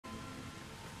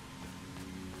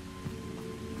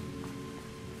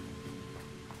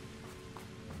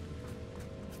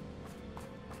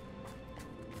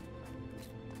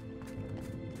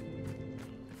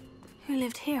Who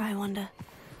lived here, I wonder?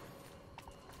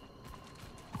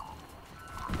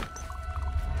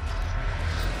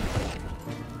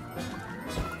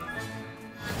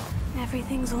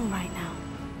 Everything's all right now.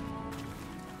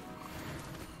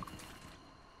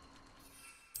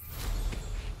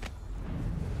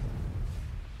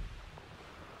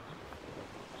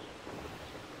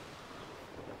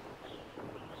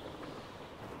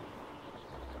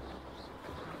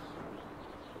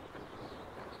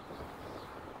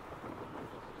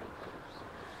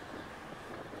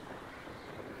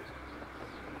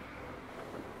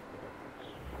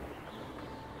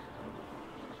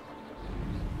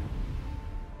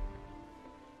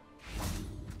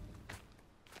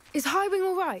 Is Highwing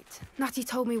all right? Natty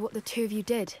told me what the two of you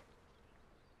did.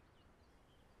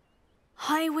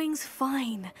 Highwing's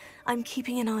fine. I'm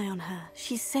keeping an eye on her.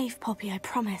 She's safe, Poppy, I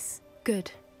promise. Good.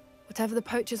 Whatever the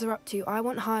poachers are up to, I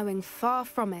want Highwing far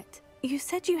from it. You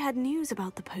said you had news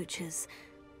about the poachers,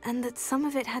 and that some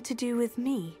of it had to do with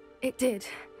me. It did.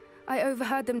 I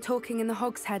overheard them talking in the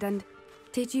Hogshead, and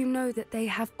did you know that they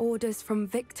have orders from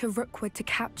Victor Rookwood to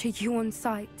capture you on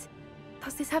sight?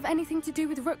 Does this have anything to do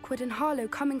with Rookwood and Harlow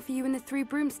coming for you in the Three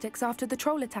Broomsticks after the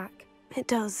troll attack? It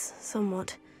does,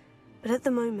 somewhat. But at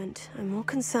the moment, I'm more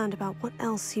concerned about what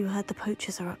else you heard the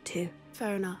poachers are up to.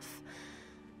 Fair enough.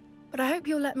 But I hope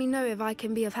you'll let me know if I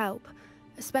can be of help,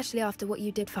 especially after what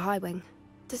you did for Highwing.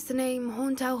 Does the name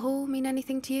Horntail Hall mean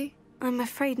anything to you? I'm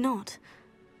afraid not.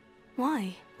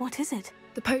 Why? What is it?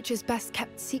 The poachers' best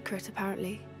kept secret,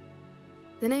 apparently.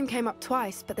 The name came up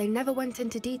twice, but they never went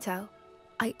into detail.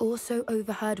 I also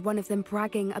overheard one of them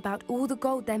bragging about all the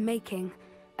gold they're making,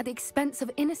 at the expense of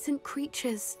innocent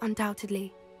creatures,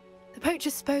 undoubtedly. The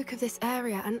poachers spoke of this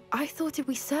area, and I thought if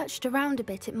we searched around a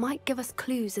bit, it might give us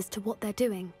clues as to what they're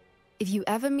doing. If you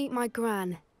ever meet my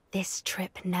gran, this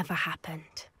trip never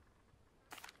happened.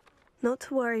 Not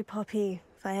to worry, Poppy.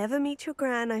 If I ever meet your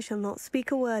gran, I shall not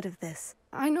speak a word of this.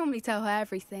 I normally tell her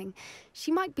everything.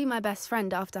 She might be my best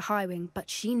friend after Highwing, but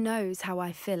she knows how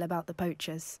I feel about the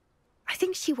poachers. I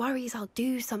think she worries I'll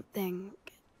do something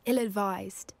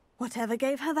ill-advised. Whatever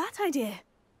gave her that idea?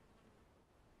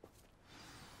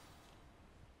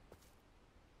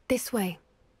 This way.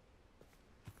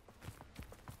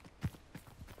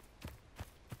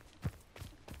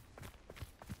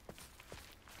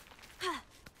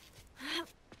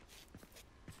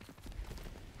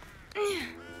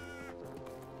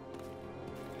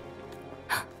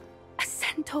 A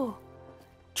centaur.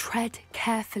 Tread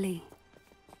carefully.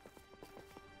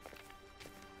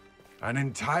 An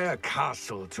entire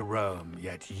castle to roam,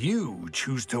 yet you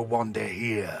choose to wander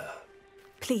here.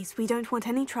 Please, we don't want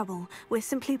any trouble. We're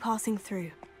simply passing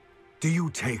through. Do you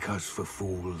take us for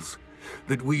fools?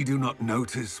 That we do not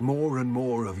notice more and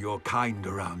more of your kind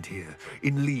around here,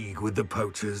 in league with the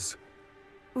poachers?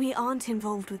 We aren't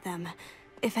involved with them.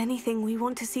 If anything, we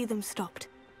want to see them stopped.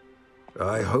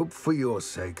 I hope for your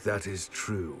sake that is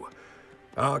true.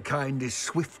 Our kind is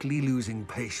swiftly losing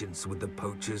patience with the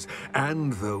poachers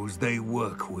and those they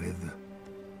work with.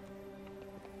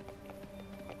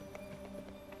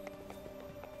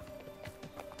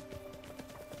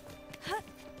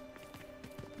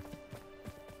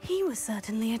 He was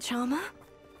certainly a charmer.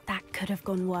 That could have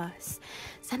gone worse.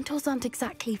 Centaurs aren't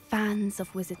exactly fans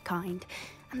of wizard kind,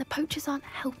 and the poachers aren't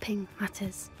helping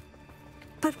matters.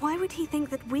 But why would he think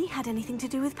that we had anything to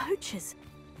do with poachers?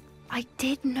 I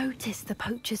did notice the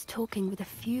poachers talking with a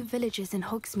few villagers in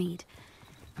Hogsmeade.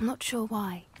 I'm not sure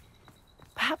why.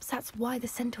 Perhaps that's why the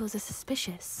centaurs are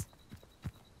suspicious.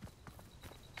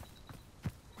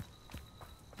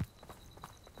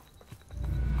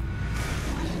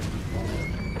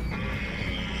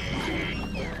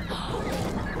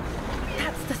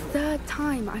 That's the third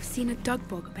time I've seen a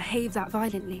dugbog behave that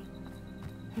violently.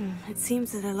 It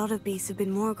seems that a lot of beasts have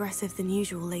been more aggressive than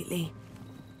usual lately.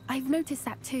 I've noticed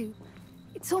that too.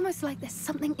 It's almost like there's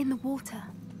something in the water.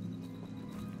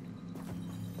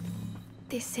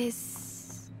 This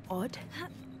is odd.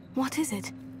 What is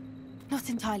it? Not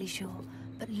entirely sure,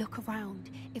 but look around.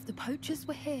 If the poachers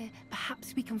were here,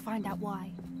 perhaps we can find out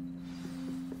why.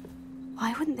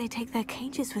 Why wouldn't they take their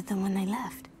cages with them when they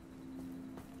left?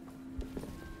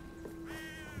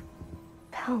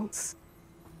 Pelts.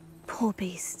 Poor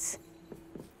beasts.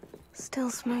 Still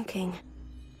smoking.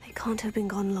 They can't have been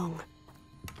gone long.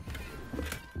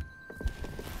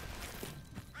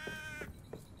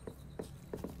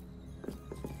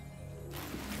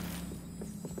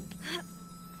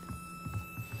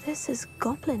 This is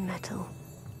goblin metal.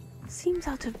 Seems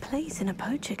out of place in a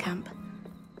poacher camp.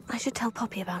 I should tell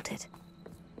Poppy about it.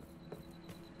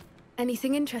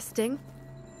 Anything interesting?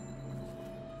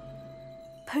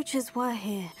 Poachers were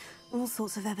here, all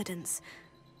sorts of evidence.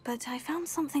 But I found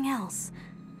something else.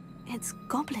 It's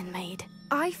goblin-made.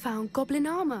 I found goblin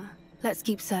armour. Let's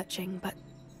keep searching, but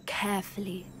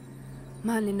carefully.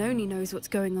 Merlin only knows what's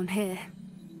going on here.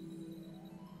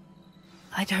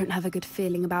 I don't have a good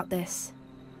feeling about this.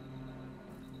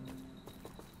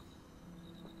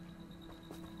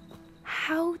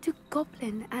 How do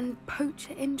goblin and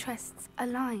poacher interests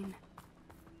align?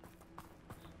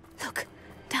 Look,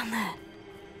 down there.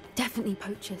 Definitely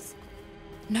poachers.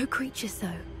 No creatures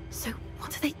though. So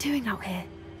what are they doing out here?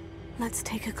 Let's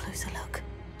take a closer look.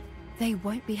 They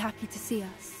won't be happy to see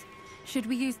us. Should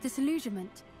we use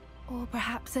disillusionment? Or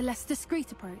perhaps a less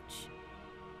discreet approach?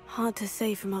 Hard to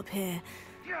say from up here.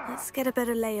 Let's get a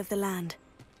better lay of the land.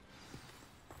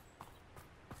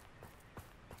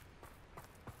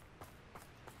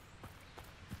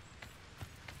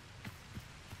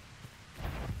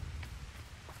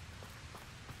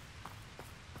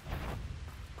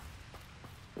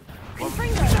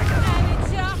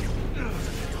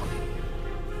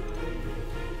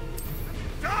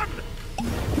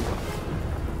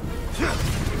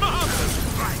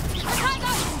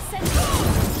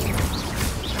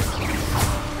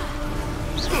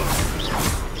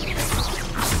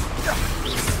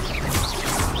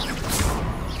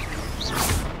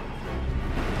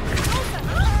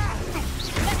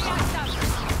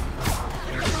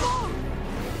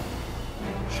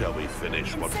 Shall we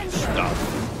finish what we started?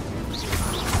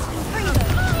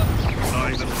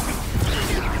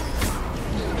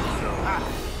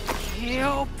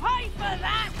 You'll pay for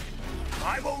that!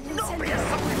 I will not be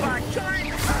assaulted by a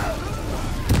giant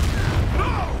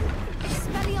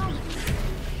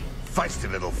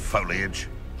feisty little foliage.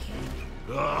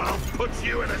 I'll put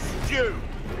you in a stew!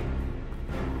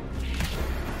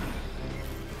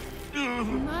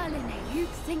 Merlin, you'd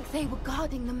think they were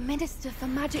guarding the Minister for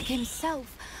Magic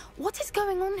himself. What is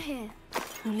going on here?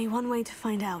 Only one way to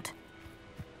find out.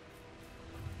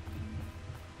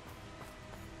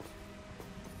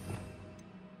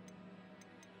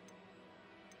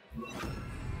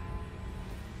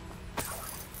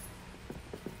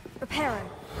 Reparo.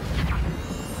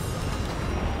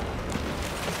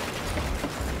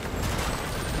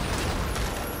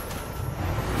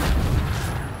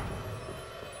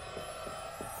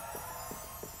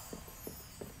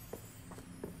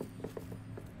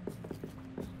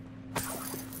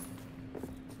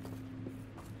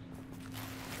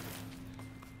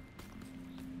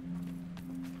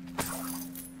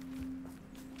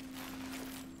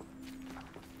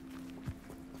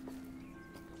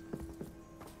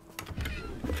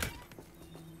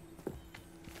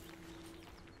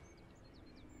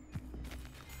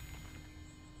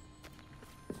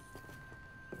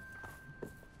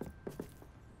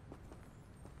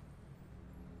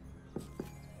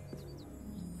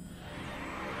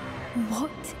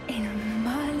 What in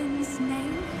Merlin's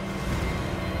name?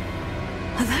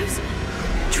 Are those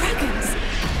dragons?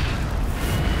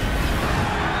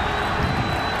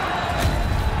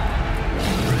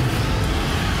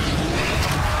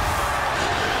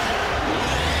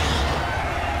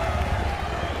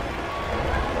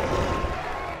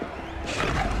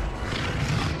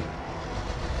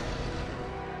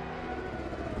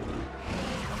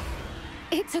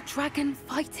 It's a dragon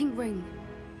fighting ring.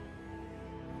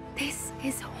 This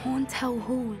is Horntail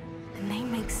Hall. The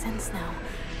name makes sense now.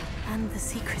 And the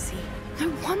secrecy. No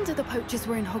wonder the poachers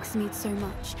were in Hogsmeade so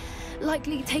much.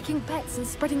 Likely taking bets and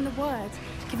spreading the word.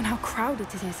 Given how crowded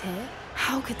it is here,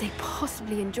 how could they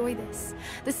possibly enjoy this?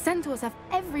 The centaurs have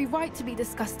every right to be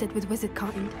disgusted with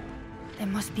wizardkind. There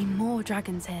must be more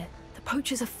dragons here. The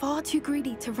poachers are far too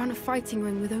greedy to run a fighting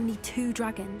ring with only 2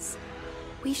 dragons.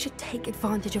 We should take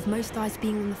advantage of most eyes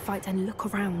being on the fight and look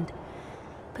around.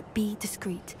 But be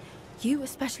discreet. You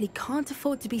especially can't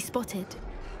afford to be spotted.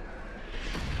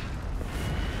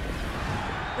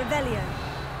 Revelio.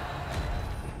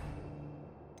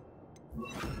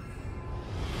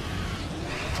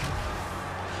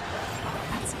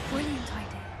 That's a brilliant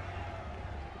idea.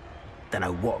 Don't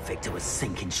know what Victor was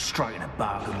thinking, striking a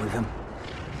bargain with him.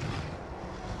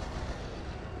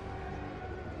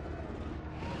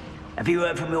 Have you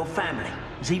heard from your family?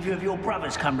 Has either of your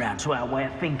brothers come round to our way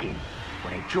of thinking?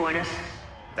 Will they join us?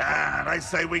 Ah, they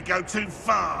say we go too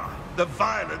far. The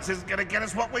violence isn't going to get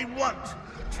us what we want.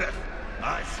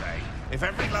 I say, if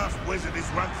every last wizard is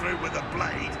run through with a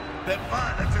blade, then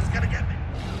violence is going to get me.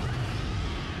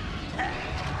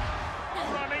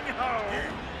 Running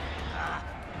home.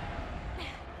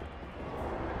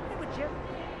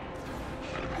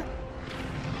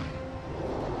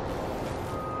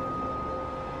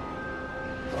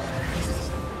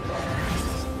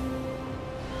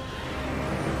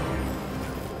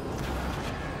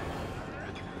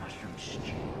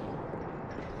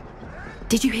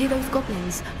 Did you hear those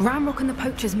goblins? Ranrok and the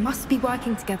poachers must be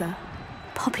working together.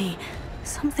 Poppy,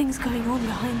 something's going on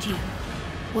behind you.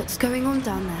 What's going on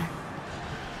down there?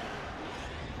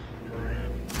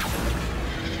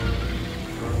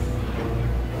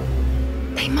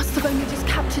 They must have only just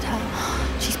captured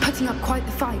her. She's putting up quite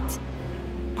the fight.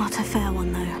 Not a fair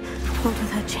one, though. Not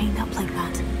with her chained up like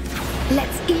that.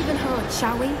 Let's even her odds,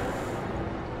 shall we?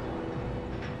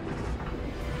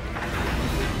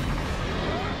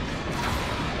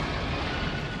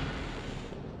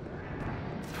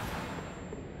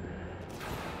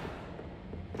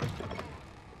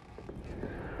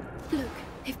 Look,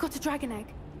 they've got a dragon egg.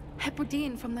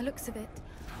 Hebridean from the looks of it.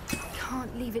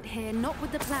 Can't leave it here, not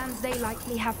with the plans they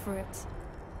likely have for it.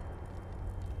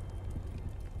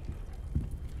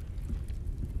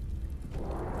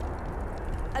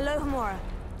 Alohomora.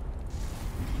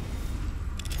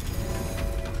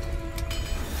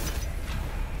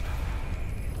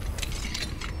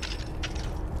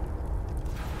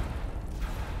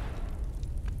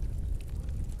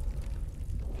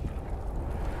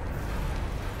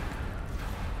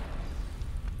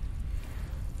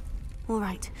 All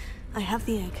right, I have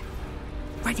the egg.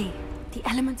 Ready. The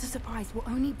element of surprise will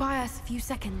only buy us a few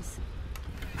seconds.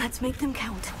 Let's make them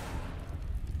count.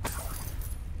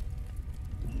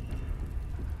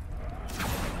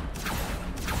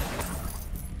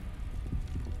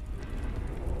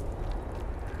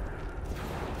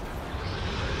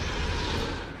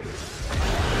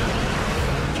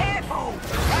 Careful!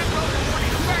 I've got the one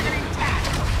dragon intact!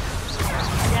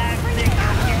 Don't think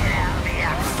I'll get it out of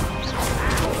here!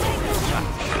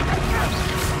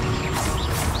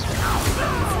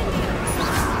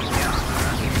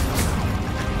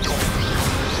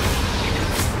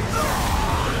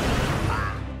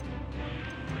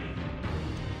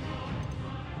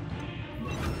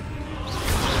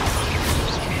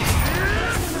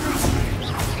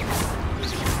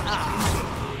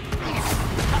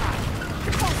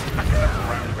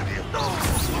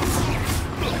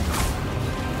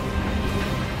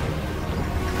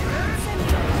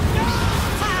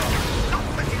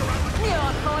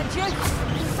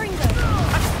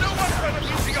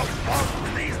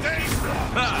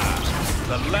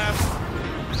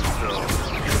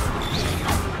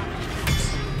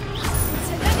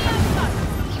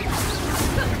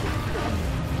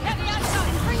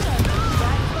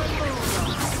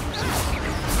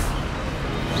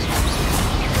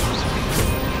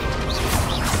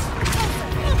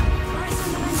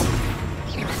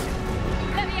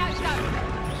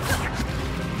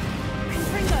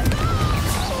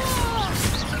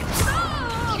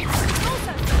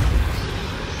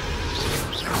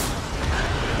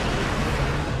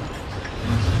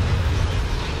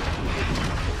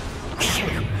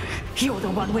 You're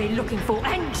the one we're looking for,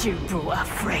 and you brought a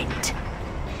friend.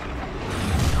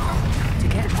 To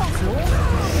get close,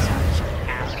 such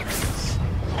arrogance.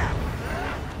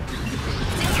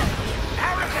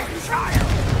 Arrogant child!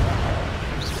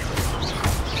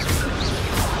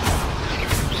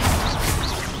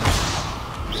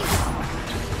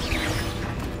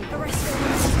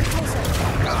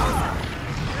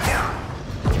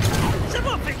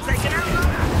 Someone thinks they can outrun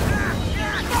us!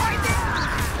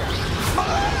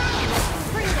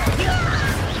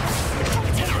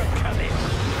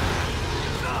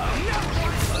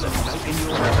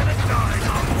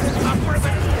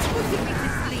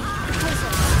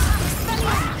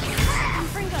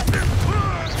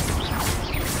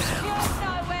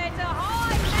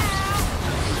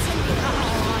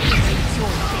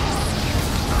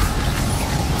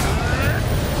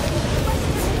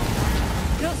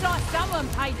 Looks like someone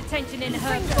paid attention in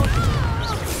her book.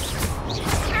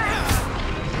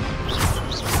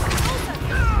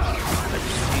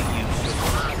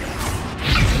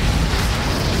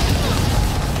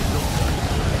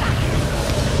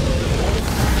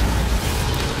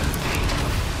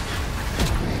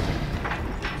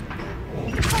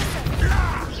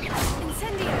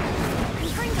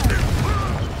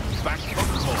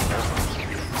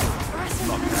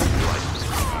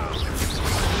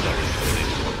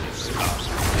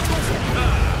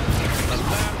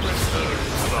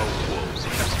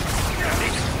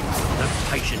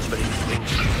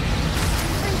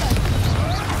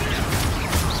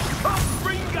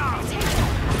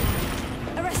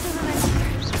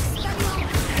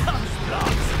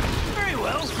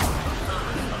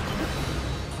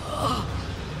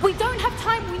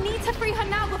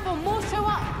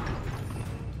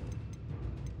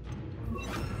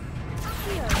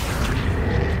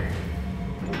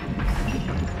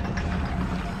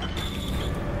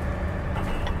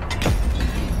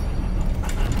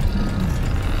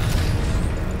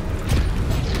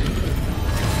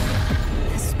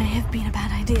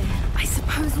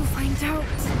 as we'll find out.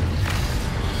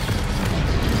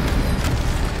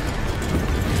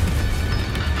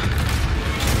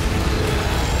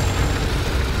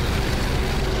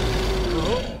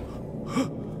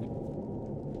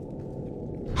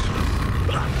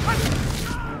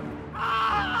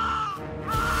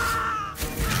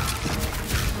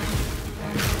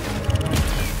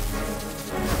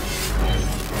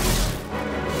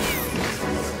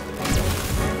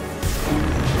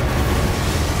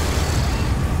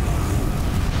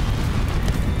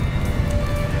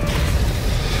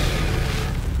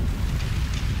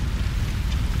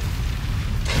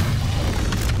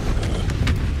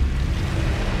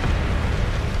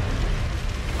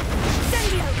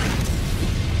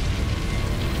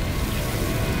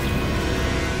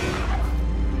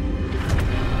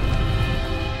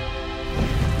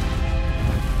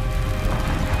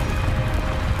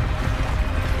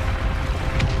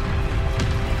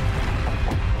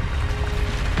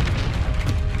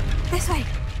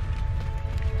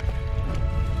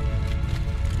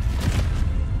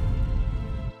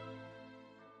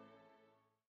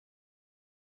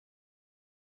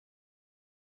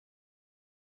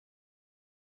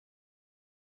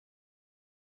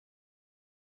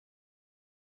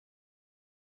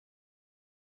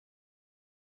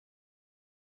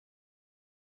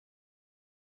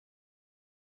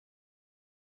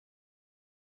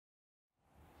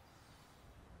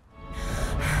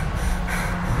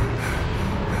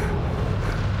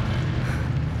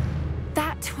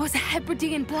 Was a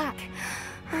Hebridean black.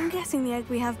 I'm guessing the egg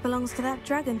we have belongs to that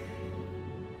dragon.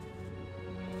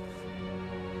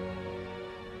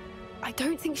 I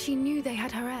don't think she knew they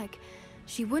had her egg.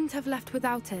 She wouldn't have left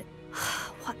without it.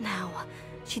 What now?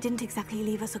 She didn't exactly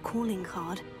leave us a calling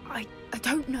card. I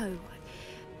don't know.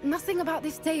 Nothing about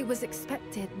this day was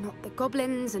expected. Not the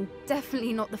goblins, and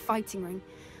definitely not the fighting ring.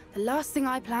 The last thing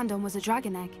I planned on was a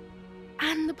dragon egg.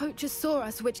 And the poachers saw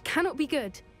us, which cannot be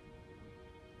good.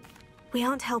 We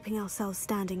aren't helping ourselves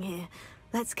standing here.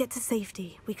 Let's get to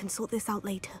safety. We can sort this out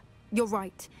later. You're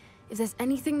right. If there's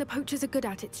anything the poachers are good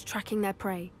at, it's tracking their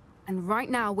prey. And right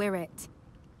now, we're it.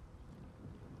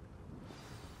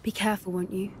 Be careful,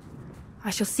 won't you?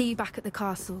 I shall see you back at the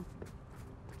castle.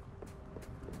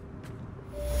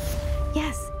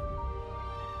 Yes.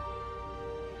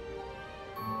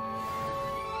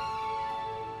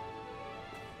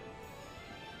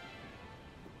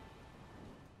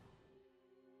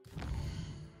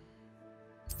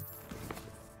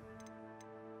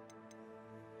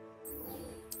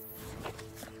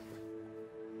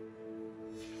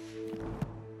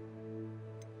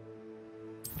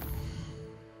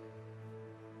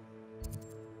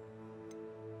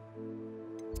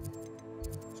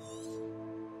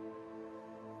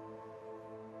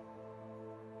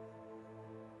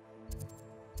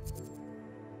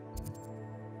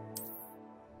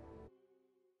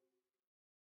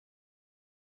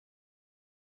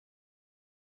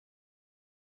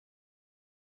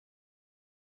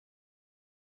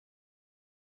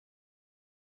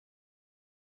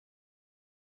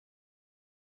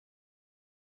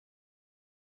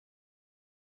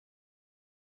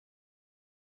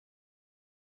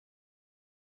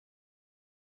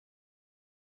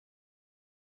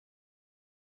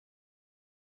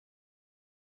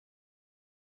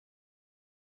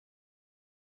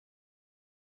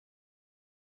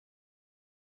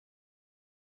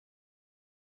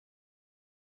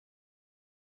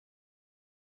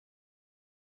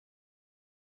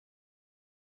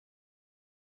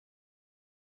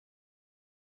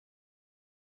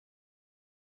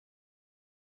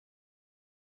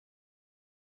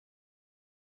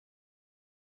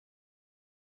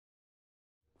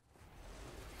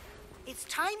 It's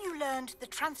time you learned the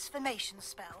transformation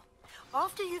spell.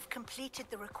 After you've completed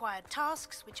the required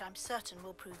tasks, which I'm certain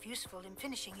will prove useful in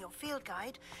finishing your field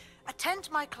guide, attend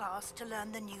my class to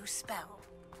learn the new spell.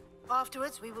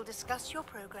 Afterwards, we will discuss your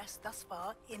progress thus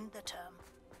far in the term.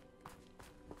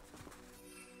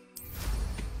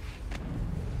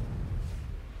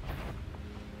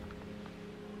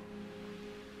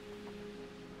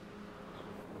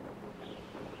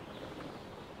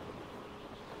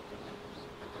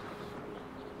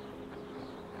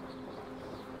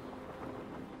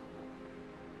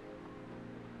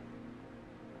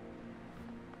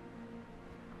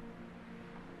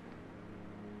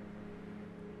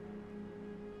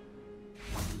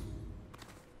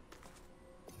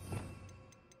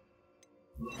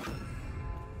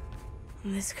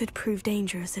 This could prove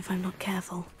dangerous if I'm not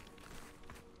careful.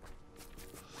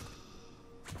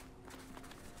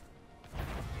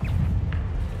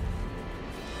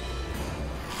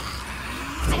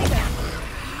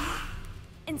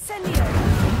 Incendio!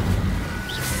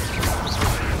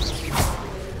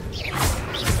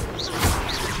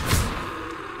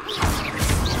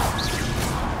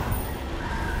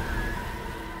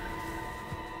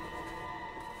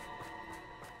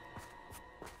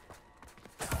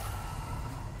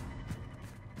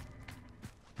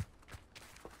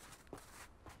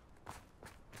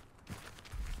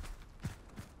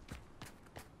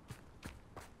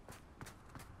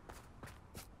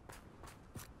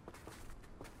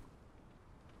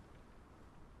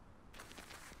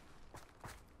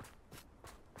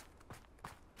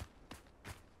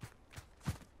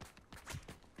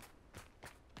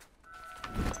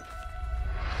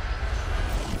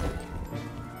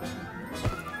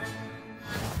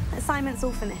 assignment's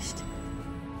all finished.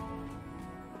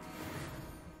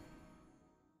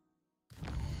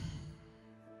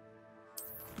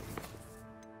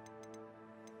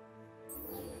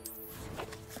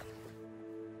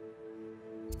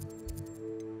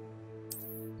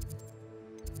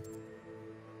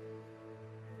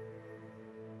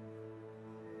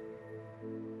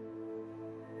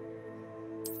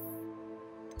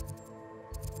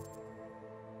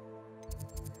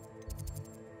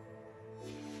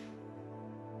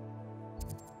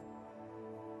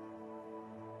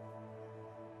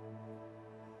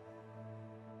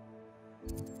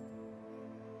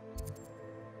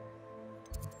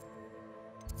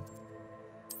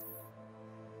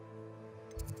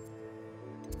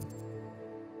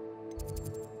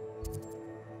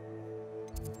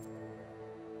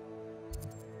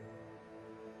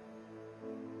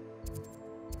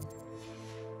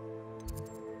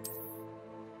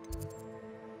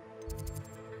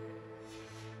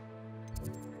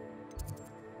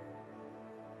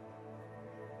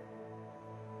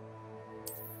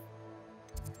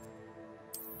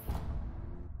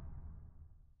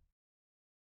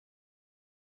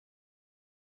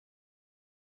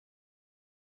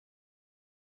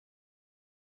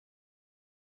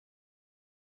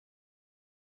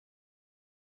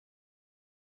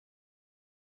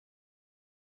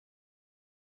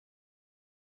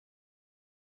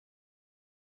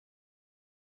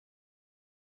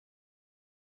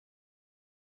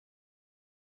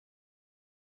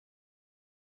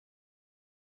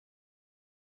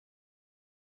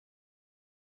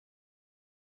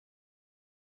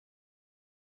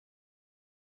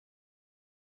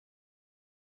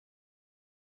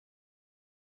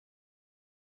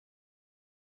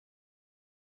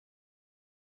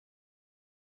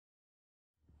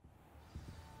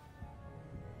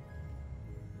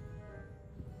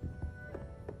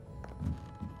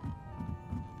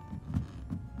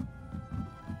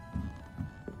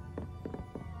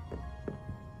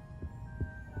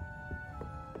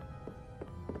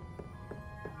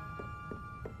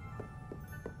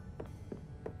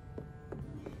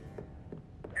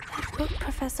 That book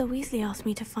Professor Weasley asked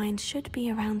me to find should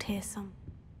be around here some.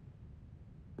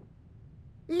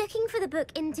 Looking for the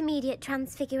book Intermediate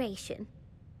Transfiguration?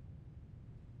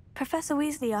 Professor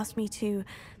Weasley asked me to,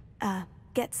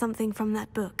 get something from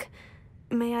that book.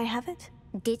 May I have it?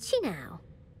 Did she now?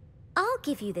 I'll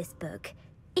give you this book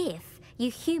if you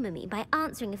humor me by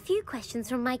answering a few questions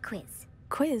from my quiz.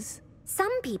 Quiz?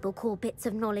 Some people call bits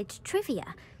of knowledge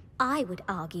trivia. I would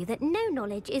argue that no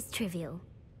knowledge is trivial.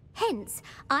 Hence,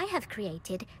 I have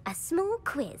created a small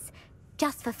quiz,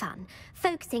 just for fun,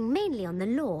 focusing mainly on the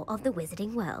lore of the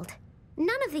wizarding world.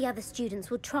 None of the other students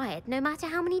will try it, no matter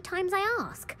how many times I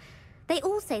ask. They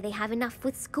all say they have enough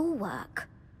with schoolwork.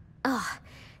 Ugh,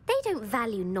 they don't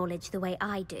value knowledge the way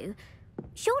I do.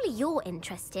 Surely you're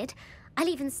interested. I'll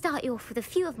even start you off with a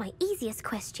few of my easiest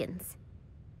questions.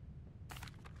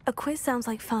 A quiz sounds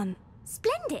like fun.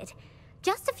 Splendid!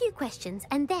 Just a few questions,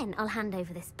 and then I'll hand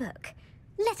over this book.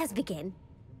 Let us begin.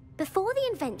 Before the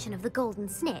invention of the golden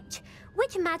snitch,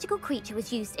 which magical creature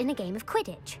was used in a game of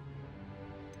Quidditch?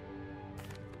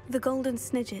 The golden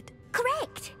snidget.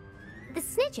 Correct! The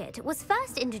snidget was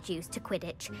first introduced to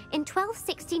Quidditch in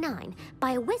 1269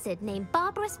 by a wizard named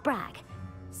Barbarous Bragg.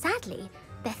 Sadly,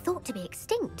 they're thought to be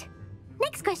extinct.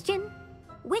 Next question.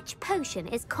 Which potion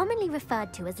is commonly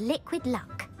referred to as liquid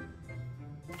luck?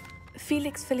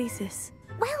 Felix Felicis.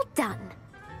 Well done!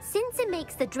 Since it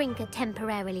makes the drinker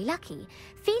temporarily lucky,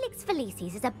 Felix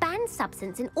Felicis is a banned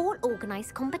substance in all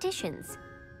organized competitions.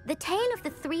 The tale of the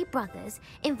three brothers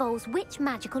involves which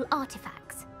magical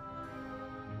artifacts?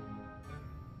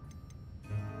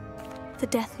 The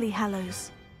Deathly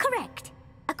Hallows. Correct!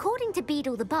 According to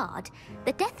Beedle the Bard,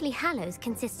 the Deathly Hallows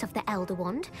consists of the Elder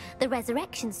Wand, the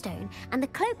Resurrection Stone, and the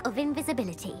Cloak of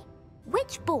Invisibility.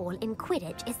 Which ball in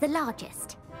Quidditch is the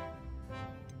largest?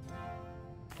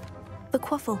 The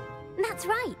Quaffle. That's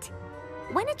right!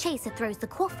 When a chaser throws the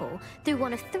Quaffle through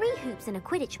one of 3 hoops in a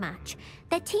Quidditch match,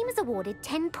 their team is awarded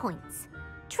 10 points.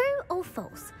 True or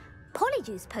false?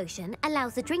 Polyjuice Potion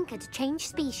allows the drinker to change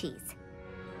species.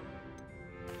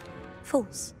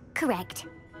 False. Correct.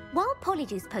 While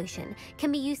Polyjuice Potion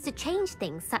can be used to change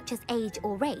things such as age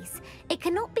or race, it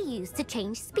cannot be used to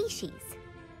change species.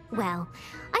 Well,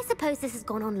 I suppose this has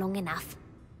gone on long enough.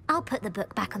 I'll put the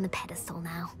book back on the pedestal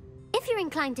now. If you're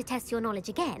inclined to test your knowledge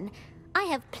again, I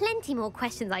have plenty more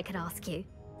questions I could ask you.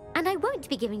 And I won't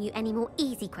be giving you any more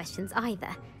easy questions either.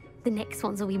 The next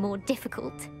ones will be more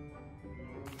difficult.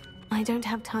 I don't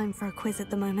have time for a quiz at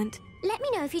the moment. Let me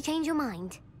know if you change your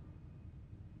mind.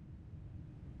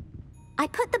 I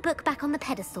put the book back on the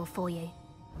pedestal for you.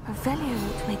 Revelio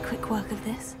ought to make quick work of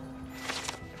this.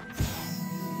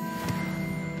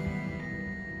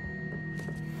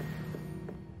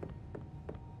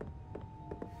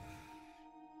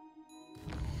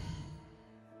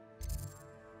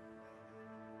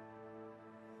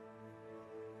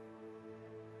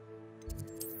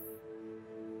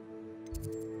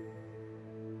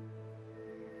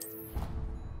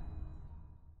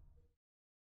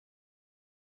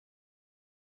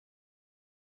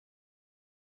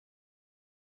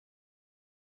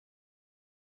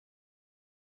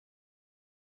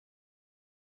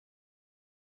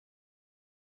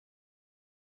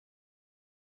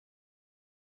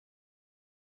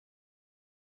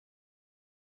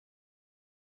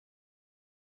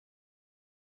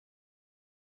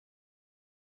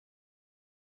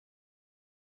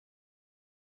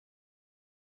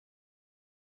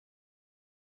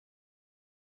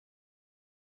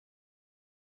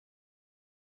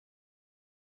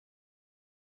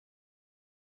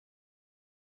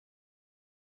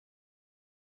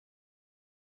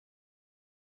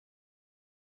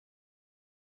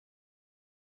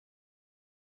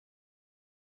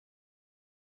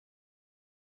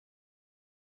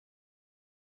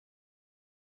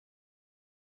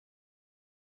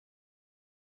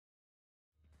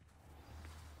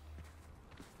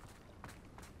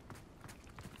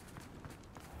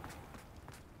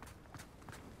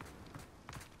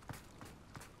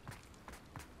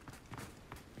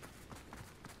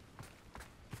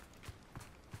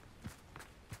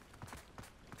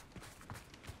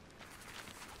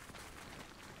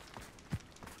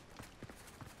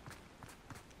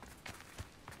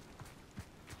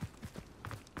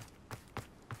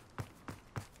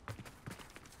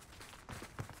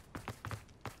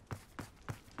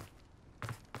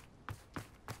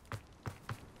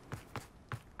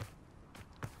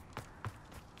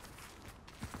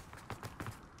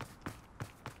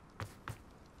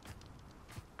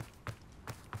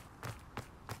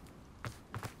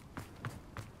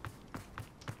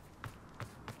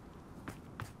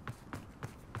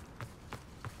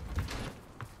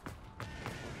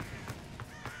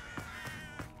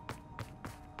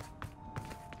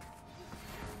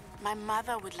 My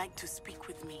mother would like to speak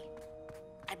with me.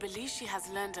 I believe she has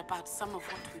learned about some of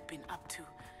what we've been up to.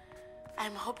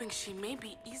 I'm hoping she may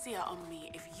be easier on me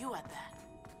if you are there.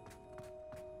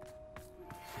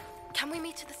 Can we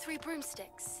meet at the Three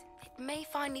Broomsticks? It may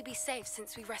finally be safe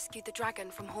since we rescued the dragon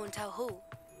from Horntail Hall.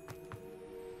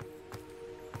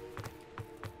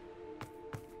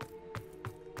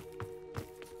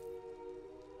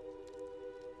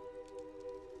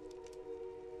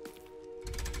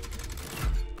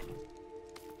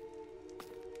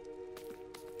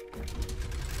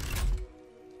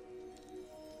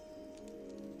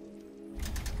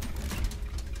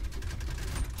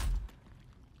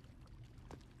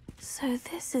 So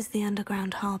this is the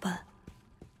underground harbour.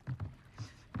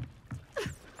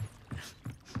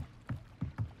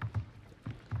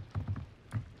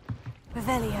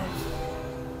 Revelio.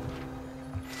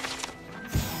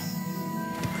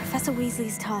 Professor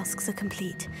Weasley's tasks are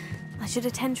complete. I should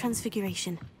attend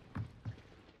Transfiguration.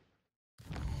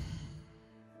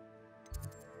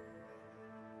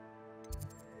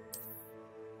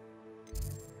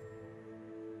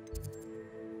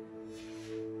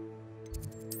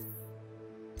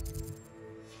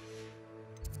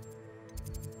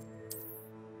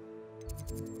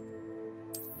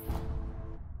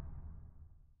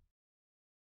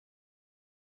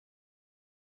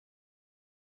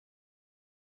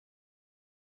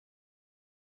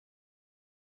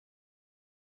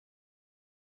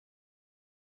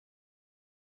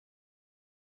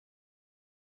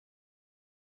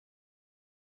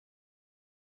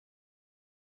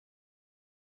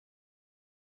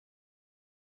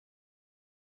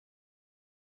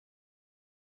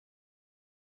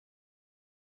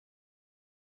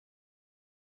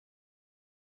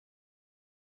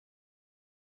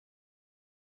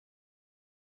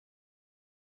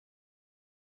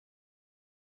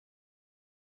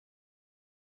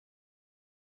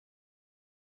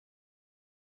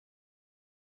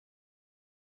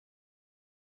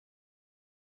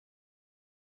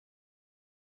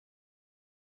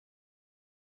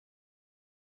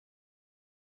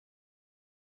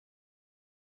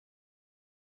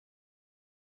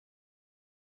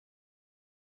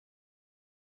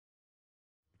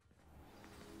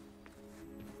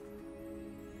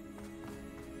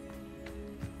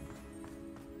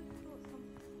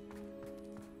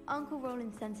 Uncle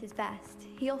Roland sends his best.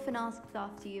 He often asks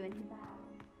after you and his house.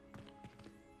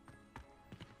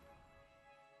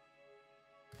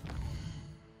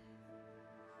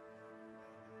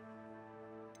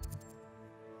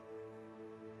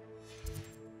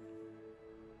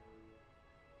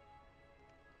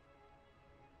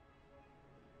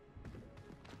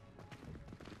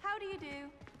 you do.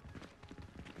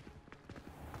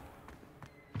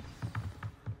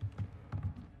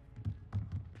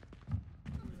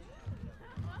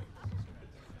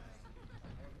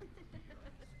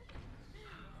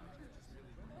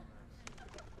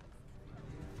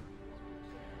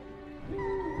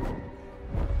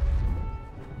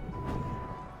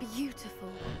 Beautiful.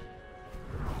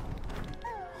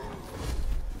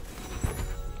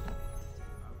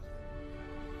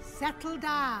 Settle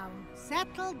down,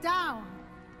 settle down.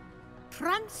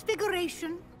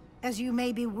 Transfiguration, as you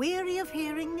may be weary of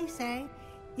hearing me say,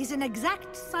 is an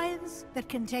exact science that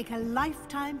can take a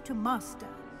lifetime to master.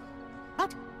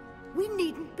 But we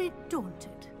needn't be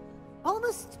daunted.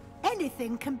 Almost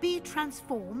anything can be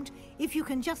transformed if you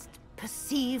can just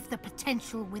perceive the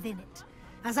potential within it.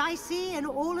 As I see in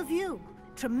all of you,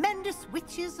 tremendous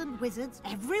witches and wizards,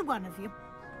 every one of you.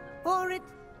 Or it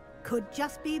could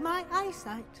just be my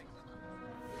eyesight.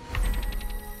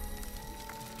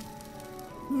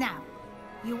 Now,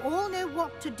 you all know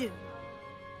what to do.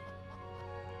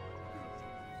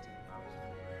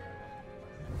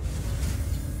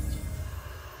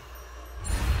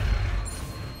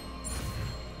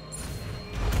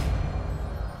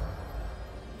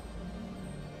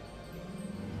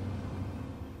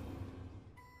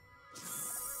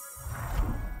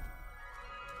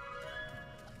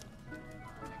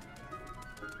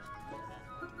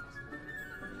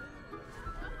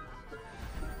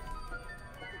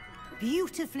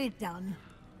 Beautifully done.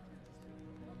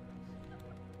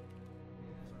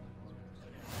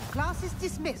 Class is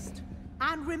dismissed.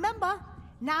 And remember,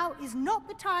 now is not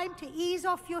the time to ease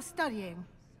off your studying.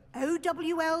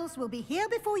 OWLs will be here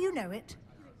before you know it.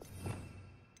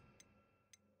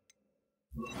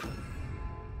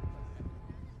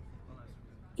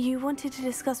 You wanted to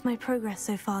discuss my progress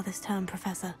so far this term,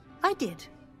 Professor. I did.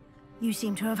 You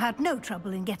seem to have had no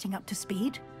trouble in getting up to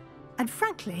speed. And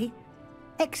frankly,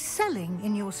 excelling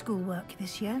in your schoolwork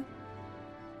this year.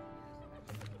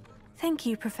 Thank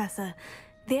you, Professor.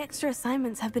 The extra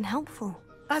assignments have been helpful.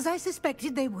 As I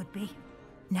suspected they would be.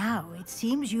 Now, it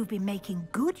seems you've been making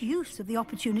good use of the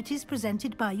opportunities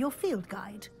presented by your field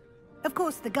guide. Of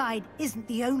course, the guide isn't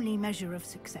the only measure of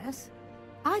success.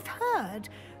 I've heard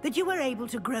that you were able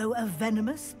to grow a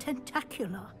venomous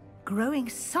tentacula. Growing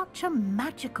such a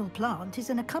magical plant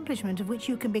is an accomplishment of which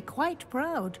you can be quite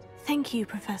proud. Thank you,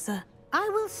 Professor. I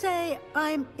will say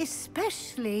I'm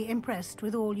especially impressed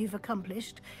with all you've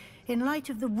accomplished in light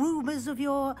of the rumors of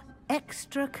your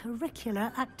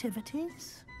extracurricular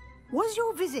activities. Was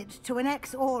your visit to an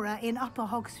ex-aura in Upper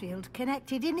Hogsfield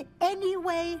connected in any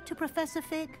way to Professor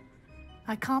Fig?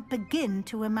 I can't begin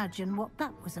to imagine what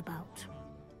that was about.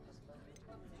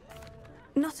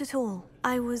 Not at all.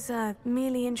 I was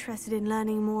merely interested in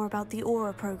learning more about the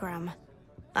Aura program.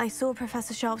 I saw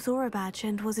Professor Sharp's Aura badge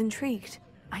and was intrigued.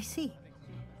 I see.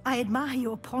 I admire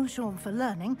your penchant for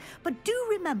learning, but do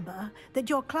remember that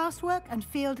your classwork and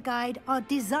field guide are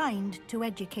designed to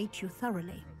educate you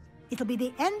thoroughly. It'll be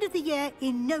the end of the year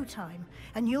in no time,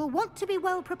 and you'll want to be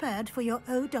well prepared for your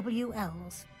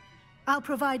OWLs. I'll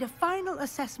provide a final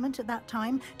assessment at that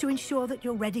time to ensure that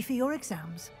you're ready for your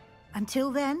exams. Until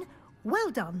then,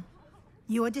 well done.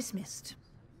 You are dismissed.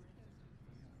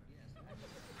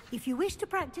 If you wish to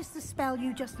practice the spell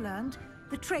you just learned,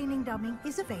 the training dummy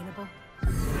is available.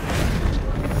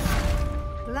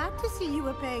 Glad to see you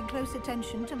were paying close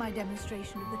attention to my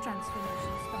demonstration of the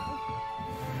transformation spell.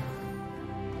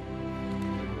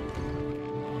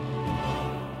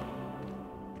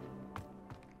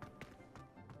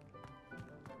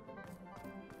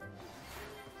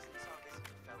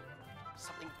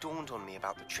 Something dawned on me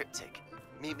about the triptych.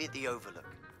 Meet me at the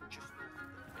Overlook. Just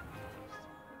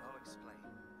I'll explain.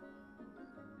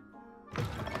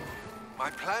 My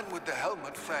plan with the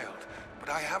helmet failed, but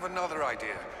I have another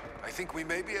idea. I think we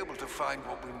may be able to find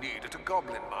what we need at a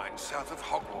goblin mine south of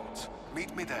Hogwarts.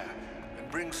 Meet me there,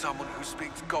 and bring someone who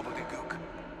speaks gobbledygook.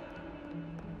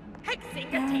 I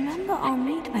remember our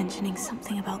maid mentioning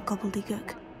something about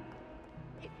gobbledygook.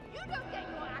 If you don't get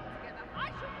your act together, I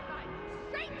shall fly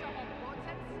straight to Hogwarts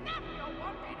and snap your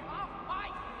wand in half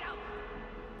myself!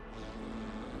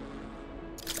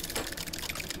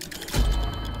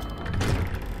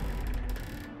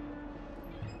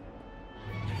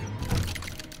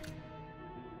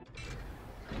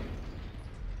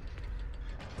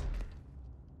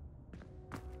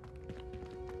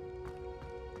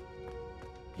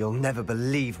 You'll never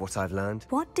believe what I've learned.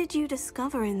 What did you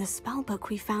discover in the spellbook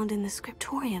we found in the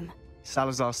scriptorium?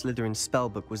 Salazar Slytherin's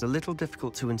spellbook was a little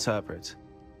difficult to interpret,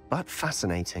 but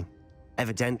fascinating.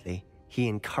 Evidently, he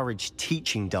encouraged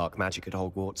teaching dark magic at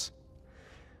Hogwarts.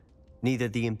 Neither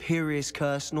the Imperious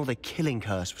Curse nor the Killing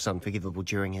Curse was unforgivable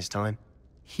during his time.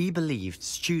 He believed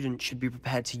students should be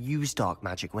prepared to use dark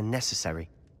magic when necessary,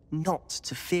 not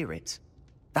to fear it.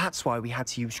 That's why we had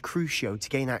to use Crucio to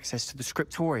gain access to the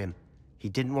scriptorium. He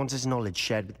didn't want his knowledge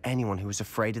shared with anyone who was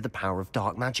afraid of the power of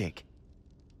dark magic.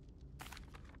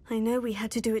 I know we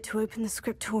had to do it to open the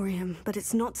scriptorium, but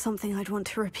it's not something I'd want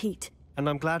to repeat. And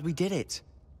I'm glad we did it,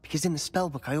 because in the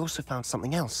spellbook I also found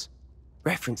something else.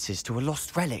 References to a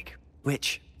lost relic,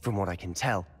 which, from what I can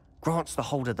tell, grants the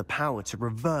holder the power to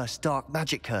reverse dark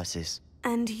magic curses.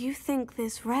 And you think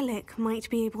this relic might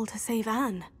be able to save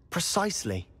Anne?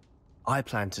 Precisely. I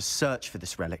plan to search for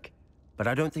this relic, but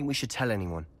I don't think we should tell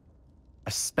anyone.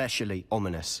 Especially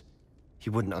Ominis. He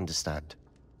wouldn't understand.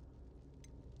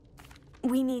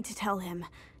 We need to tell him.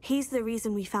 He's the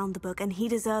reason we found the book, and he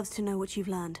deserves to know what you've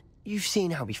learned. You've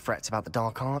seen how he frets about the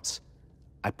dark arts.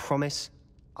 I promise,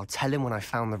 I'll tell him when I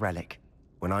found the relic.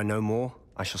 When I know more,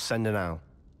 I shall send an owl.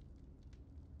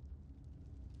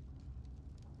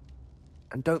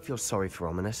 And don't feel sorry for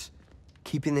Ominis.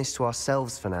 Keeping this to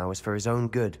ourselves for now is for his own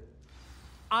good.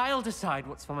 I'll decide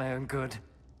what's for my own good.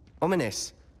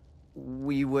 Ominis,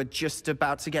 we were just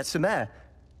about to get some air.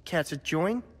 Care to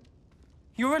join?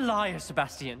 You're a liar,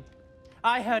 Sebastian.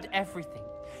 I heard everything.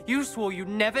 You swore you'd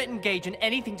never engage in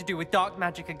anything to do with dark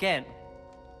magic again.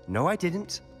 No, I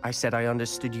didn't. I said I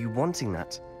understood you wanting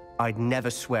that. I'd never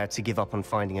swear to give up on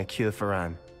finding a cure for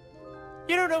Anne.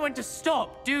 You don't know when to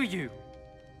stop, do you?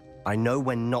 I know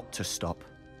when not to stop.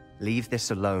 Leave this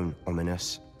alone,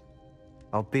 Ominis.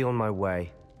 I'll be on my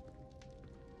way.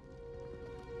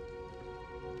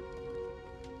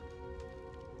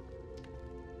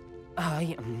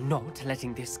 I am not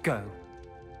letting this go.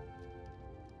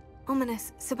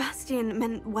 Ominis, Sebastian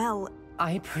meant well.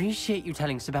 I appreciate you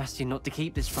telling Sebastian not to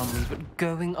keep this from me, but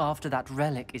going after that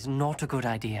relic is not a good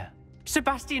idea.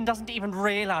 Sebastian doesn't even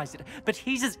realize it, but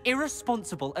he's as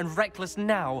irresponsible and reckless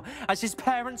now as his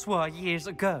parents were years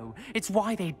ago. It's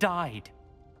why they died.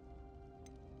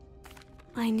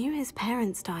 I knew his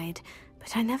parents died,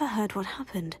 but I never heard what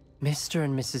happened. Mr.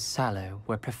 and Mrs. Sallow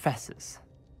were professors.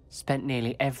 Spent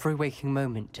nearly every waking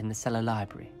moment in the cellar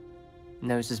library.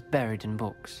 Noses buried in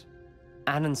books.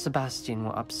 Anne and Sebastian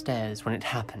were upstairs when it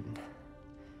happened.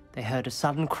 They heard a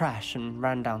sudden crash and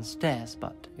ran downstairs,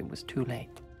 but it was too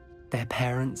late. Their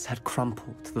parents had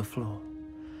crumpled to the floor.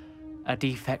 A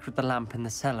defect with the lamp in the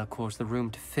cellar caused the room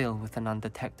to fill with an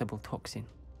undetectable toxin.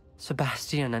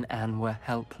 Sebastian and Anne were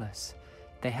helpless.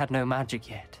 They had no magic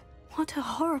yet. What a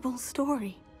horrible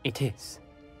story. It is.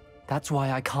 That's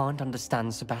why I can't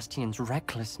understand Sebastian's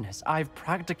recklessness. I've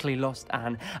practically lost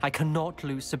Anne. I cannot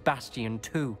lose Sebastian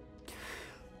too.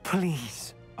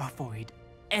 Please avoid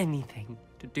anything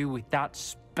to do with that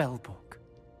spellbook.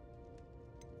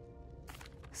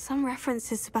 Some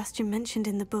references Sebastian mentioned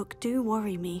in the book do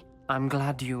worry me. I'm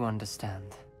glad you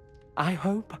understand. I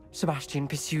hope Sebastian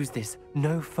pursues this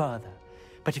no further.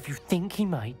 But if you think he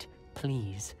might,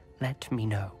 please let me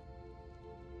know.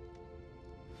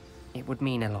 It would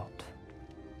mean a lot.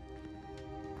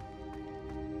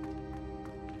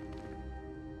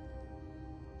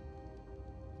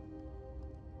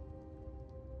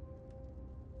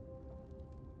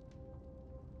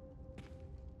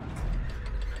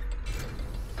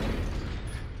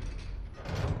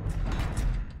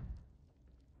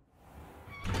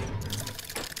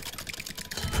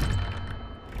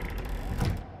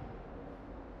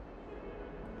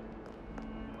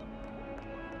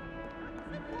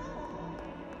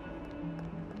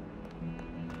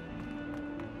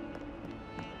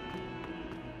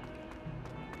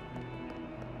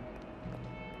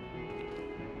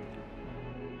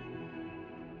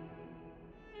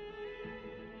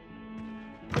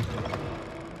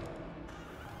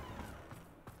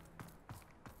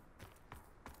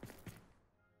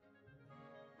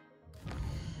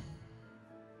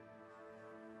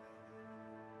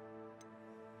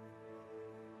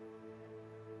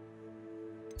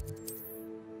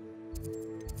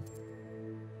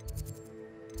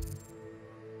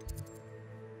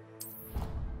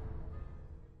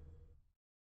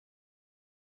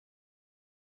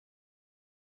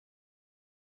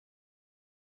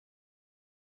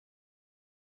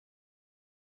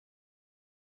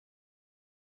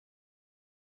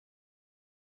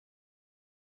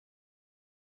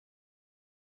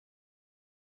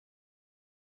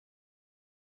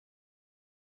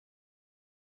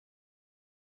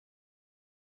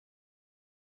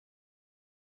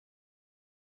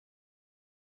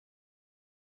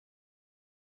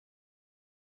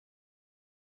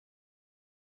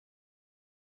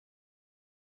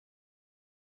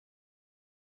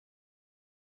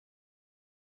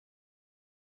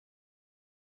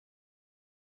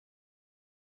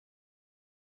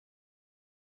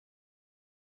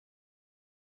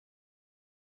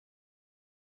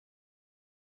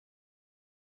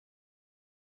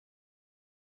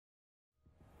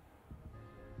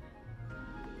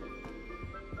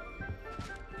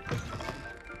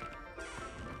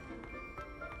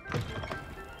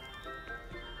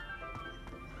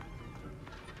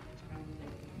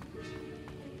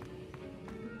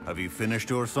 Have you finished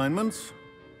your assignments?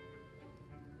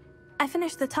 I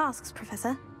finished the tasks,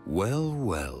 Professor. Well,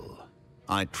 well.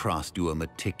 I trust you are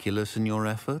meticulous in your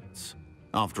efforts.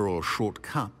 After all,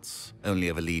 shortcuts only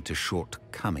ever lead to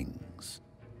shortcomings.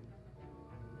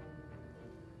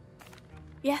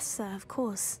 Yes, sir, of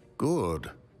course. Good.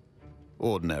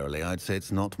 Ordinarily, I'd say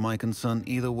it's not my concern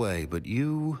either way, but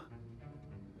you...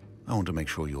 I want to make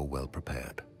sure you're well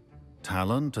prepared.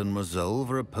 Talent and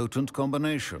resolve are a potent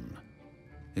combination.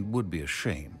 It would be a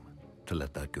shame to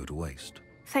let that go to waste.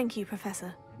 Thank you,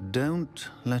 Professor. Don't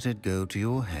let it go to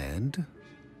your head.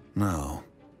 Now,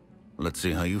 let's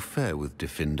see how you fare with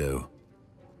Diffindo.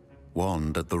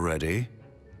 Wand at the ready.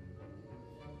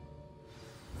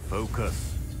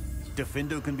 Focus.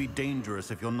 Diffindo can be dangerous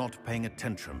if you're not paying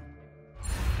attention.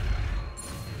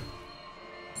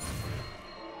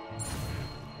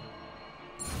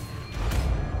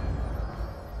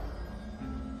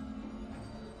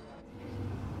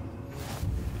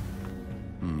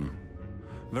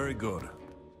 Very good.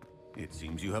 It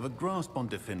seems you have a grasp on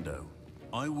Diffindo.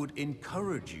 I would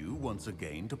encourage you once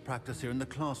again to practice here in the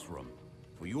classroom,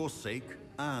 for your sake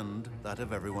and that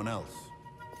of everyone else.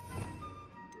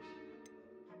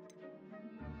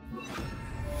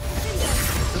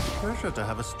 It's a pleasure to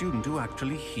have a student who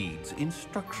actually heeds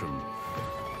instruction.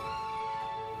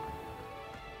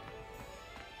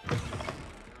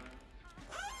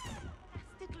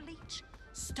 Little leech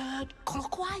stirred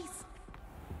clockwise.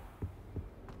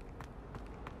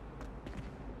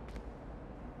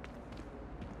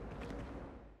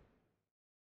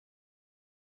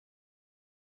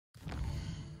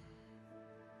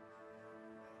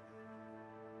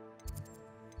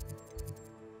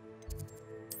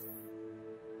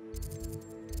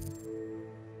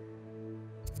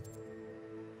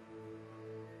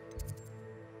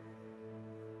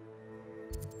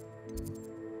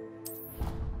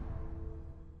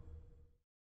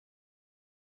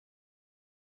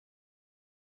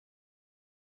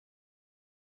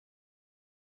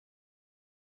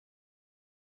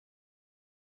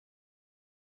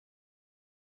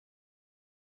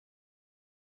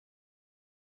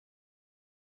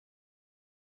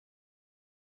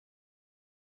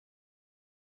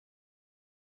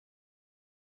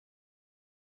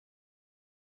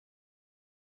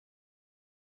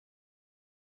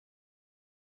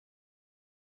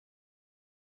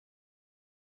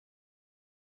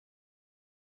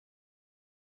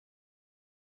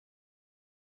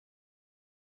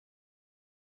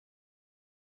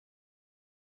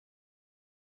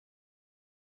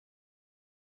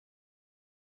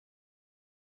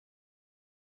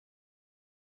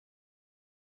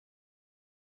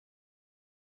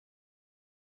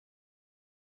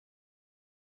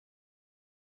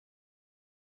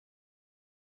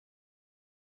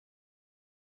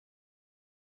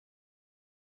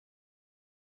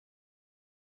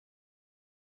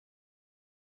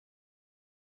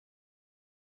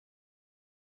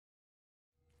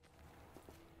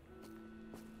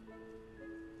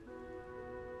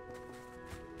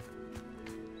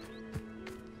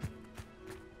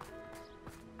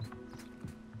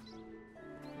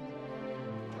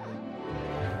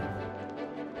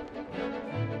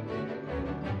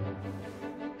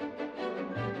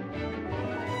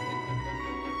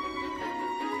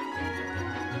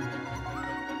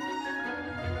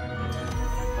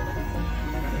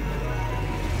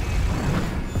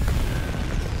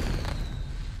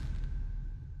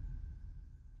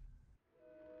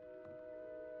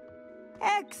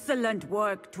 Excellent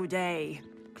work today.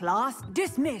 Class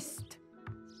dismissed.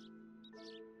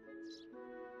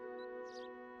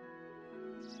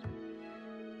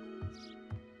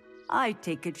 I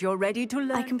take it you're ready to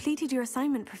learn... I completed your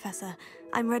assignment, Professor.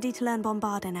 I'm ready to learn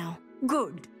Bombarda now.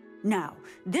 Good. Now,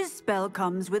 this spell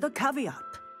comes with a caveat.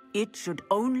 It should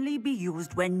only be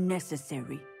used when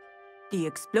necessary. The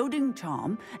exploding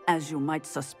charm, as you might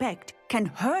suspect, can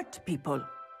hurt people.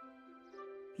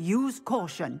 Use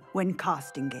caution when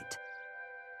casting it.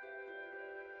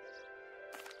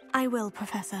 I will,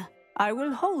 Professor. I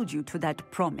will hold you to that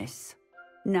promise.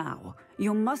 Now,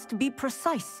 you must be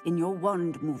precise in your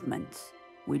wand movements.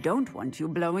 We don't want you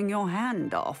blowing your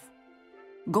hand off.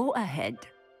 Go ahead.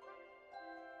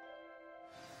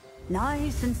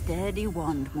 Nice and steady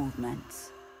wand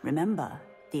movements. Remember,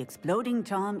 the exploding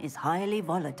charm is highly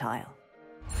volatile.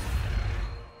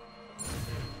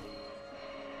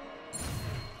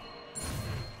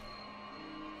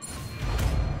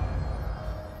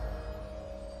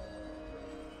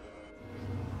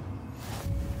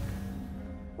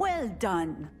 Well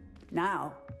done.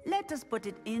 Now, Let us put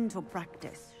it into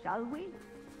practice, shall we?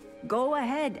 Go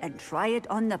ahead and try it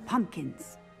on the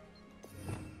pumpkins.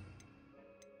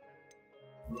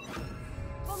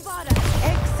 Bombarda!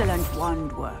 Excellent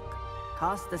wand work.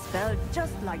 Cast the spell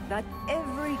just like that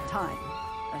every time.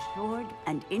 Assured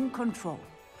and in control.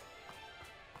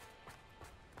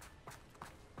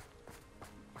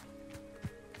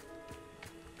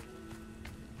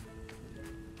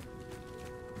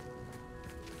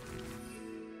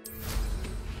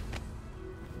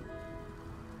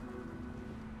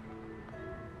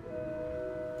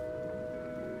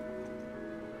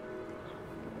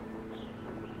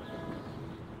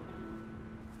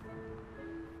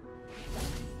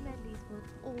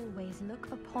 Always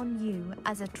look upon you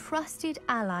as a trusted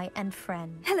ally and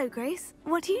friend. Hello, Grace.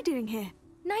 What are you doing here?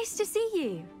 Nice to see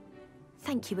you.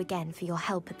 Thank you again for your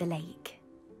help at the lake.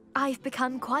 I've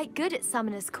become quite good at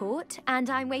Summoner's Court, and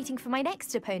I'm waiting for my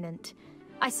next opponent.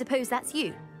 I suppose that's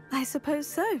you. I suppose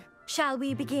so. Shall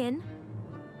we begin?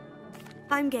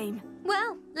 I'm game.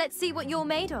 Well, let's see what you're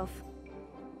made of.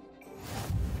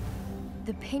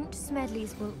 The Pinch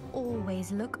Smedleys will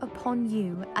always look upon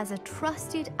you as a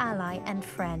trusted ally and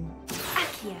friend.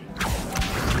 Accio.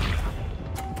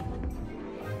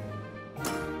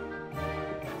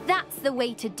 That's the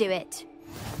way to do it.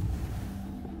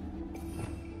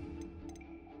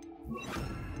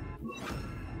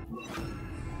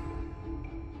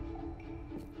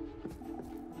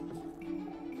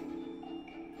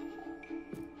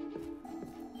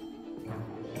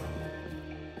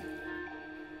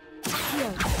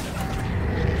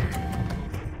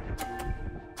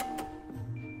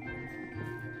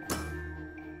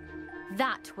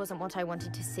 That wasn't what I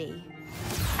wanted to see.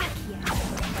 Accio.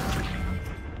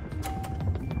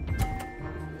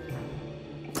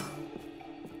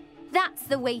 That's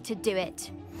the way to do it.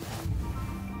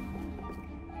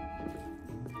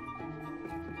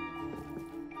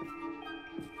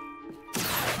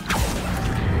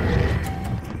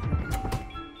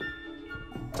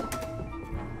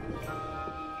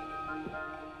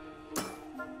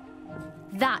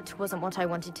 That wasn't what I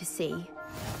wanted to see.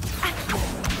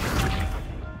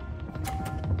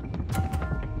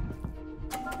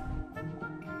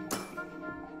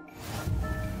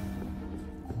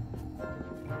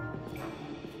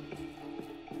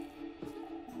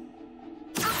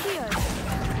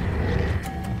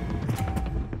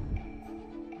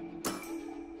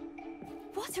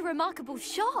 What a remarkable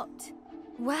shot!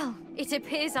 Well, it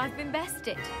appears I've been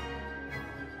bested.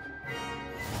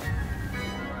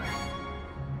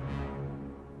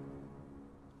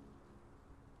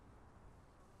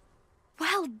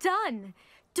 Well done!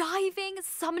 Diving,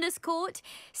 Summoner's Court.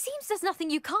 Seems there's nothing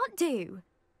you can't do.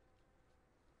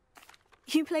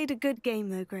 You played a good game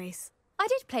though, Grace. I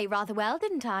did play rather well,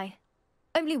 didn't I?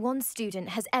 Only one student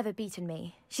has ever beaten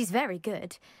me. She's very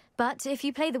good. But if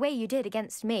you play the way you did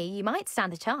against me, you might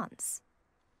stand a chance.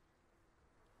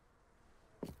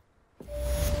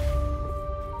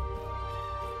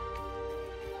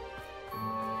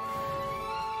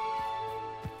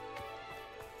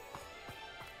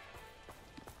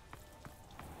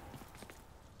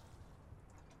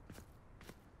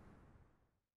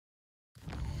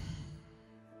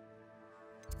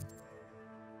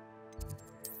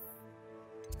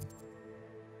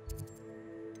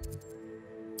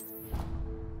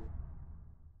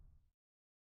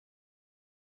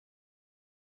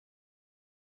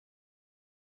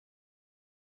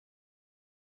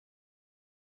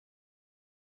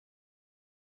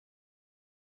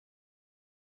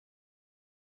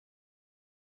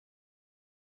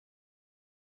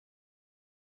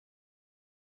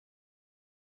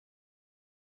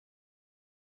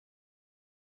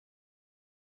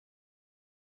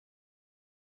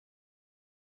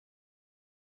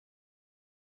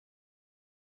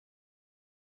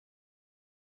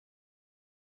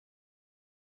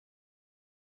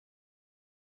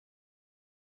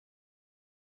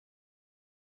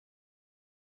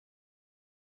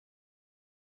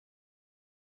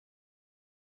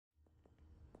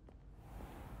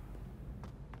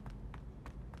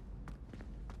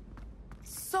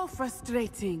 So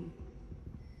frustrating.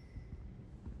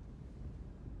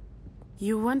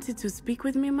 You wanted to speak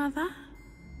with me, Mother?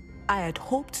 I had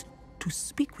hoped to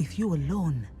speak with you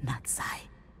alone, Natsai.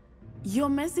 Your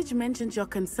message mentioned your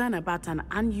concern about an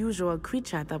unusual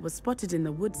creature that was spotted in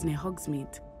the woods near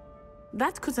Hogsmeade.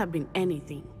 That could have been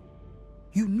anything.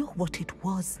 You know what it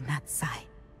was, Natsai.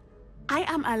 I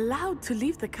am allowed to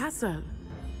leave the castle.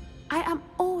 I am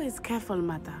always careful,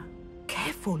 Mother.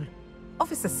 Careful?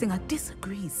 Officer Singer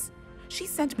disagrees. She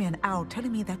sent me an owl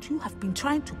telling me that you have been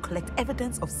trying to collect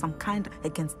evidence of some kind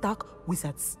against dark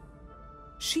wizards.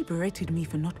 She berated me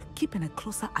for not keeping a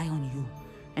closer eye on you.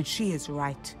 And she is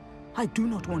right. I do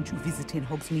not want you visiting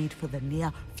Hogsmeade for the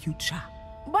near future.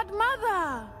 But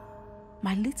Mother!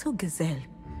 My little gazelle,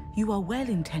 you are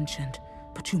well-intentioned,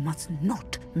 but you must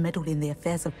not meddle in the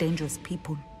affairs of dangerous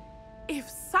people. If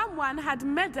someone had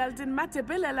meddled in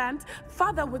Matabeleland,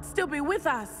 Father would still be with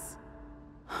us.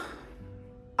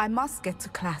 I must get to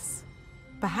class.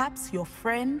 Perhaps your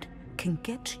friend can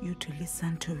get you to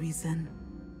listen to reason.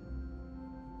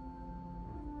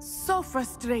 So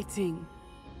frustrating.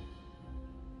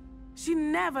 She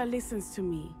never listens to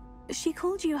me. She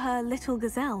called you her little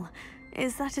gazelle.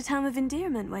 Is that a term of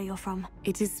endearment where you're from?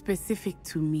 It is specific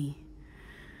to me.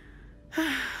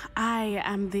 I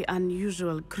am the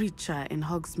unusual creature in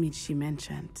Hogsmeade she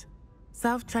mentioned.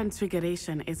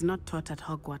 Self-transfiguration is not taught at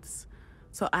Hogwarts,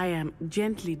 so I am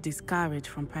gently discouraged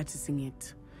from practicing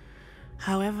it.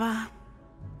 However,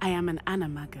 I am an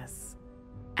animagus,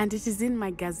 and it is in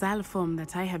my gazelle form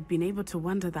that I have been able to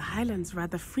wander the Highlands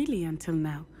rather freely until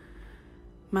now,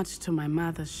 much to my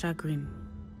mother's chagrin.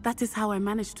 That is how I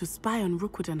managed to spy on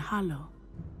Rookwood and Harlow.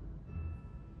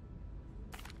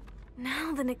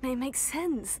 Now the nickname makes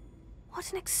sense.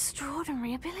 What an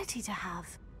extraordinary ability to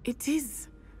have. It is.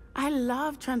 I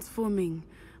love transforming,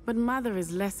 but Mother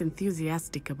is less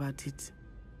enthusiastic about it.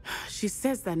 She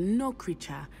says that no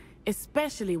creature,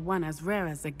 especially one as rare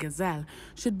as a gazelle,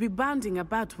 should be bounding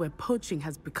about where poaching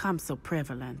has become so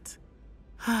prevalent.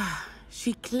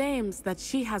 She claims that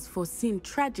she has foreseen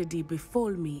tragedy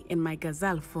befall me in my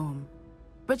gazelle form.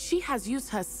 But she has used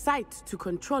her sight to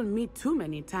control me too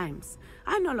many times.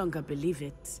 I no longer believe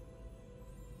it.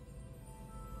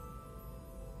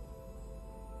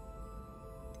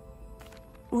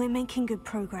 We're making good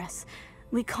progress.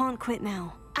 We can't quit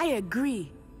now. I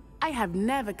agree. I have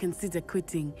never considered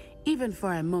quitting, even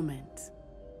for a moment.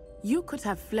 You could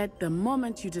have fled the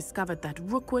moment you discovered that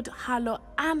Rookwood, Harlow,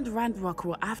 and Ranrok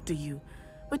were after you,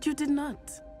 but you did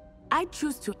not. I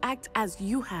choose to act as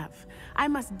you have. I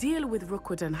must deal with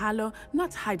Rookwood and Harlow,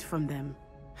 not hide from them.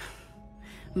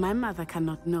 My mother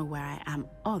cannot know where I am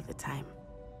all the time.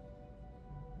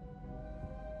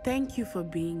 Thank you for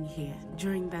being here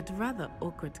during that rather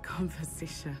awkward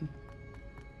conversation.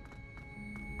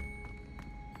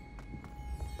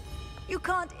 You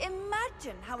can't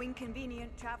imagine how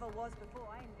inconvenient travel was before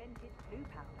I invented blue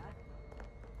powder.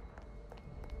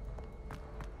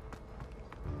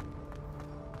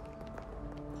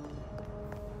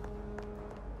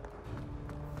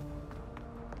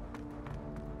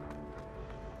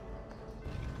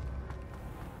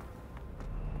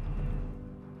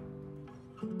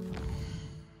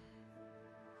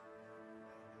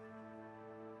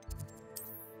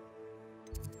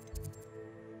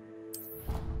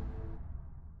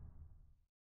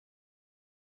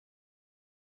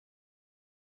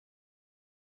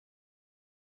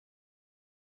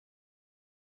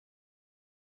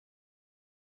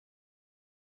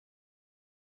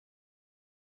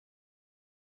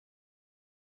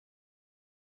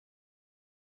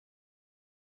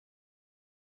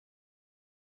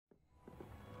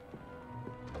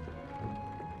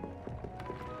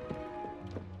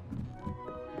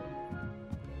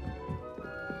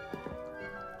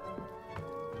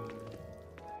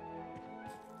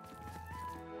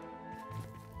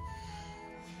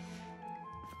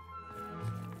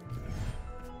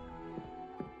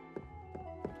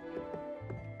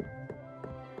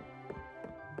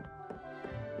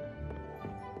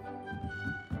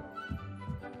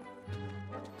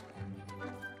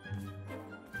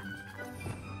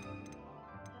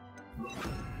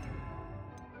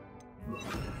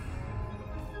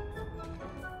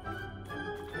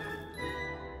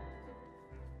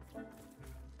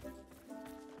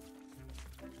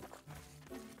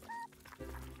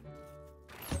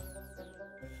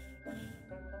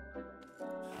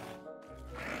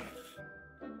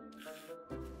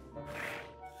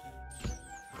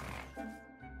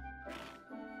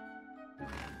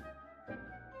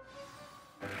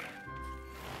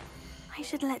 I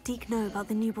should let Deek know about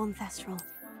the newborn Thestral.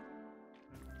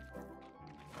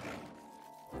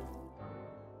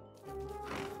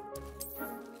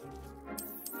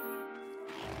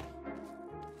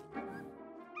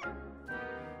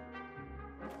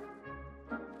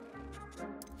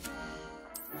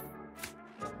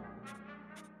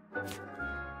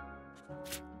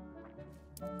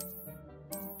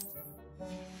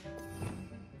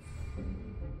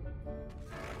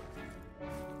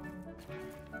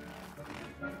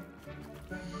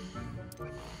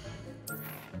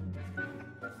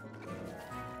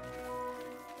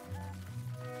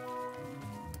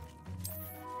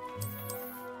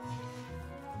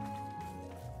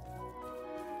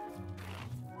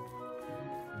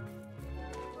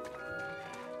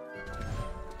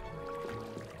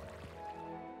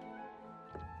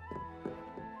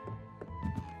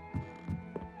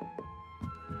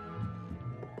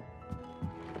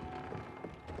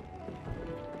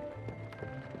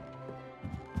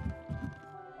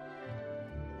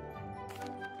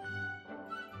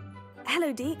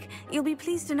 Hello, Deek. You'll be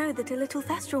pleased to know that a little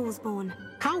Thestral was born.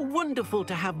 How wonderful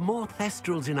to have more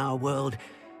Thestrals in our world.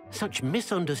 Such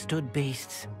misunderstood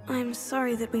beasts. I'm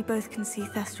sorry that we both can see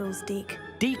Thestrals, Deek.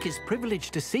 Deek is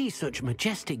privileged to see such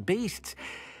majestic beasts,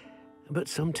 but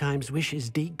sometimes wishes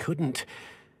Deek couldn't.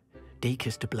 Deek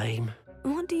is to blame.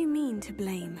 What do you mean, to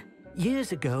blame?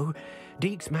 Years ago,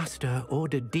 Deek's master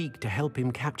ordered Deek to help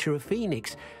him capture a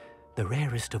phoenix, the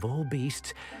rarest of all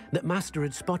beasts, that master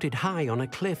had spotted high on a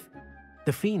cliff.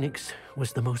 The phoenix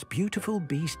was the most beautiful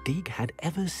beast Deek had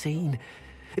ever seen.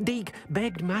 Deek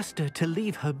begged master to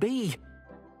leave her be.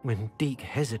 When Deek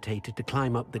hesitated to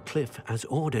climb up the cliff as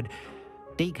ordered,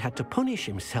 Deek had to punish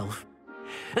himself.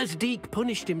 As Deek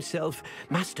punished himself,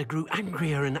 master grew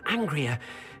angrier and angrier,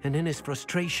 and in his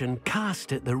frustration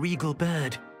cast at the regal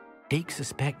bird. Deek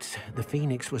suspects the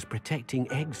phoenix was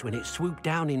protecting eggs when it swooped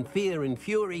down in fear and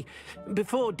fury.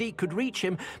 Before Deek could reach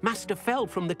him, master fell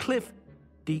from the cliff.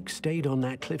 Deek stayed on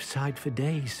that cliffside for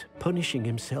days, punishing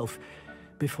himself,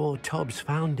 before Tobbs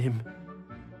found him.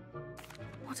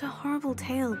 What a horrible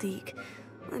tale, Deek.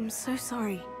 I'm so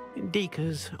sorry. Deek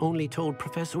has only told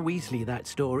Professor Weasley that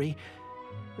story,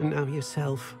 and now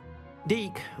yourself.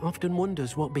 Deek often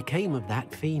wonders what became of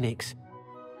that phoenix.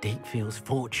 Deek feels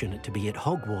fortunate to be at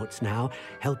Hogwarts now,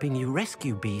 helping you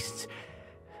rescue beasts.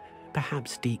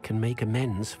 Perhaps Deek can make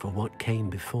amends for what came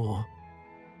before.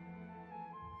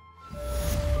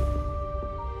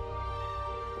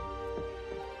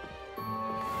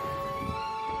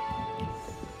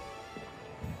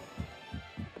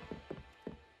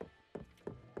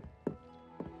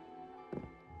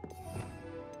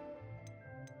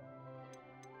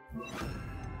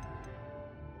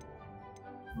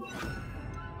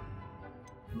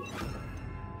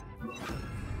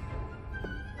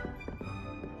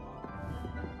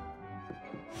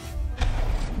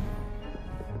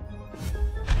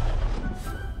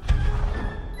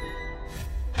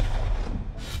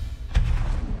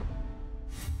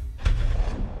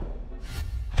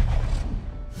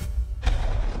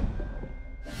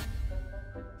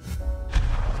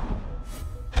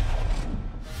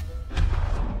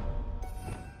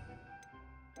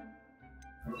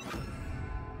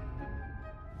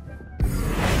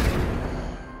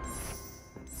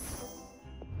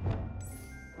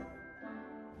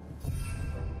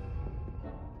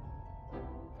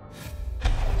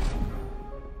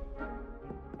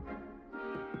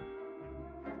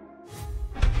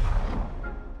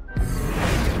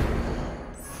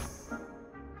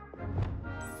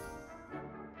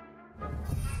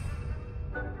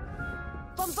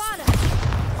 Bombarda!